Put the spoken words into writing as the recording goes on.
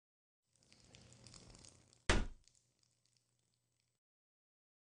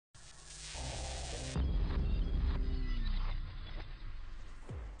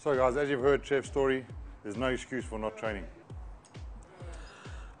So guys, as you've heard Trev's story, there's no excuse for not training.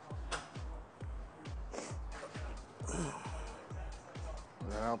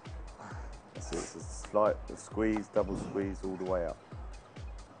 Up. That's it. It's a slight squeeze, double squeeze all the way up.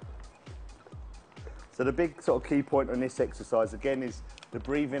 So the big sort of key point on this exercise again is the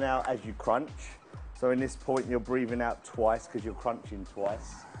breathing out as you crunch. So in this point you're breathing out twice because you're crunching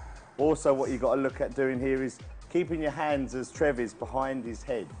twice. Also what you've got to look at doing here is keeping your hands, as Trevor's, behind his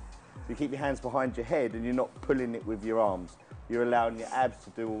head. So you keep your hands behind your head and you're not pulling it with your arms. You're allowing your abs to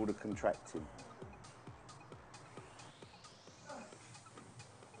do all the contracting.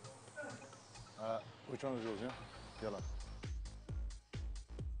 Which one is yours, yeah? Yellow.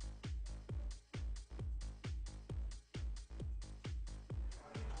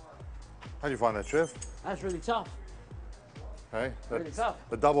 How do you find that, Trev? That's really tough. Hey, Really tough.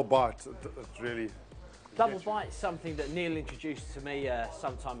 The double bite, it's really... Double bite is something that Neale introduced to me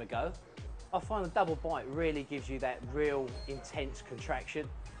some time ago. I find the double bite really gives you that real intense contraction.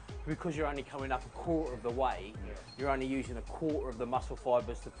 Because you're only coming up a quarter of the way, you're only using a quarter of the muscle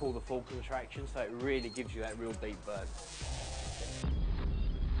fibres to pull the full contraction, so it really gives you that real deep burn.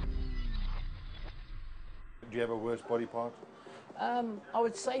 Do you have a worse body part? I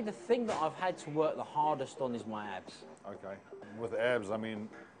would say the thing that I've had to work the hardest on is my abs. Okay. With abs, I mean,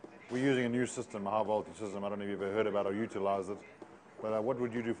 we're using a new system, a high voltage system. I don't know if you've ever heard about or utilised it. But what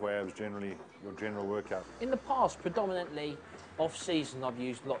would you do for abs generally, your general workout? In the past, predominantly off-season, I've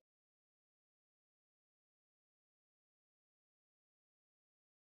used